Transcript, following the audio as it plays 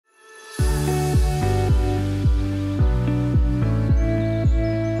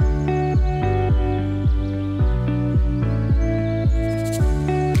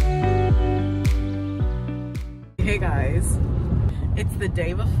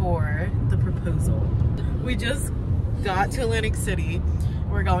for the proposal. We just got to Atlantic City.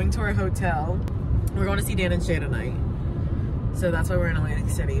 We're going to our hotel. We're going to see Dan and Shay tonight. So that's why we're in Atlantic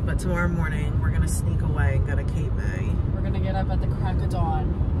City. But tomorrow morning, we're going to sneak away and go to Cape May. We're going to get up at the crack of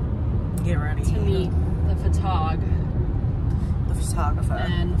dawn. Get ready. To meet the photographer.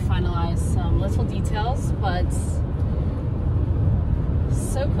 And finalize some little details, but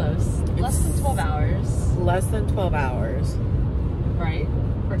so close. Less than 12 hours. Less than 12 hours. Right?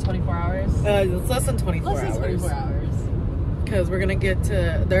 For 24 hours? It's less than 24 hours. Less than 24 hours. Because they're gonna get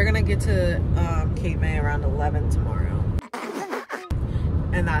to Cape May around 11 tomorrow.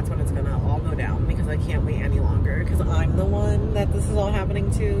 And that's when it's gonna all go down, because I can't wait any longer, because I'm the one that this is all happening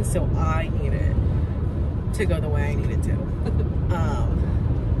to, so I need it to go the way I need it to.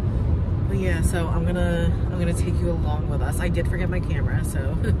 But yeah, so I'm gonna take you along with us. I did forget my camera,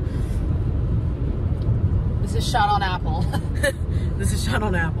 so this is shot on Apple. This is shot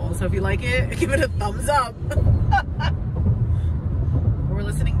on Apple, so if you like it, give it a thumbs up. We're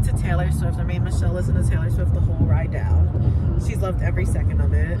listening to Taylor Swift. I made Michelle listen to Taylor Swift the whole ride down. She's loved every second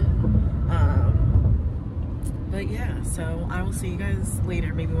of it. But yeah, so I will see you guys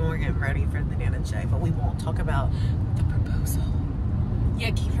later, maybe when we're getting ready for the Dan and Shay, but we won't talk about the proposal.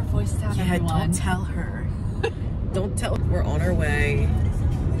 Yeah, keep your voice down, yeah, everyone. Don't tell her. Don't tell her. We're on our way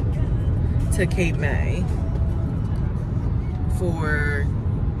to Cape May for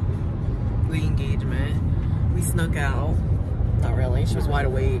the engagement. We snuck out. Not really, she was wide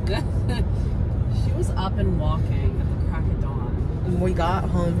awake. She was up and walking at the crack of dawn. We got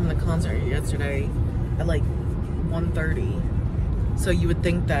home from the concert yesterday at like 1:30. So you would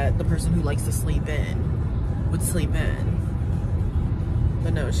think that the person who likes to sleep in would sleep in.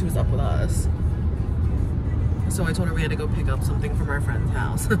 But no, she was up with us. So I told her we had to go pick up something from our friend's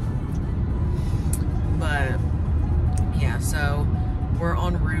house. But yeah, so we're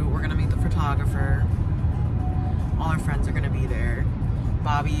en route. We're gonna meet the photographer. All our friends are gonna be there.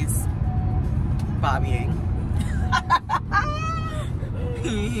 Bobby's bobbying.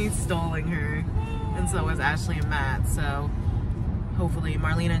 He's stalling her. And so is Ashley and Matt. So hopefully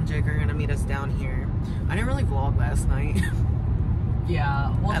Marlena and Jake are gonna meet us down here. I didn't really vlog last night.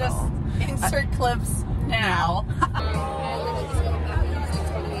 Yeah, we'll just insert clips now.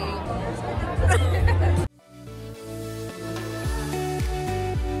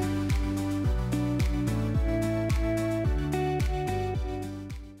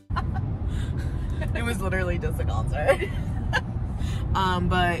 It was literally just a concert.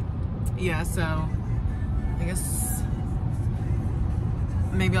 But yeah, so I guess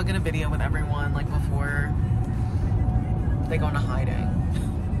maybe I'll get a video with everyone like before they go into hiding.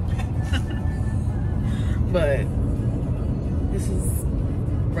 But this is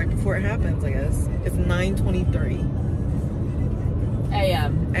right before it happens, I guess. It's 9:23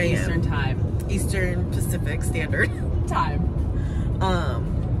 a.m. Eastern time. Eastern Pacific Standard Time.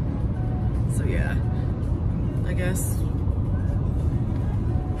 So yeah, I guess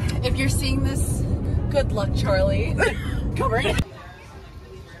if you're seeing this, good luck, Charlie. Covering it.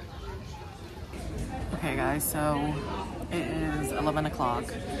 Okay guys, so it is 11 o'clock,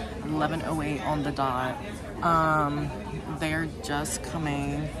 11:08 on the dot. They're just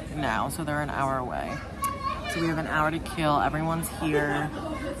coming now, so they're an hour away. So we have an hour to kill. Everyone's here.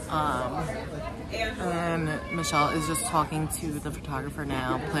 And Michelle is just talking to the photographer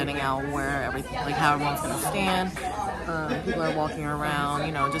now, planning out where everything, like how everyone's gonna stand. People are walking around,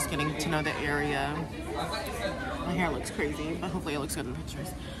 you know, just getting to know the area. My hair looks crazy, but hopefully it looks good in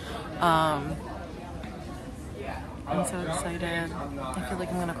pictures. I'm so excited. I feel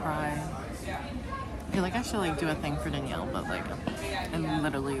like I'm gonna cry. I feel like I should like do a thing for Danielle, but like, and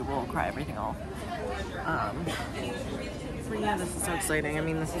literally will cry everything off. But yeah, this is so exciting. I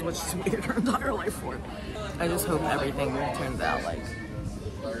mean, this is what she's waited her entire life for. I just hope everything turns out like,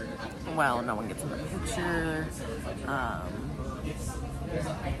 well, no one gets in the picture.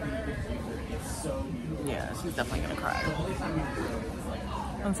 Yeah, she's definitely gonna cry.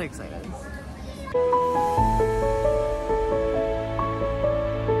 I'm so excited.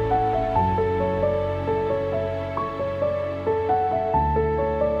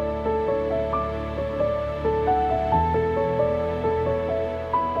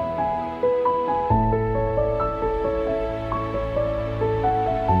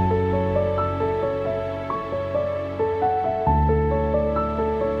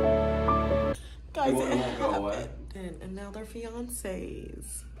 Guys, it happened, and now they're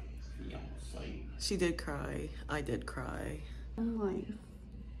fiancés. She did cry. I did cry. Oh my.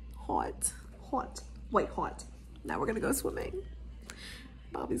 Hot. Hot. White hot. Now we're gonna go swimming.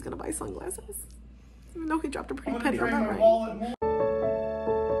 Bobby's gonna buy sunglasses. Even though he dropped a pretty penny on that, right?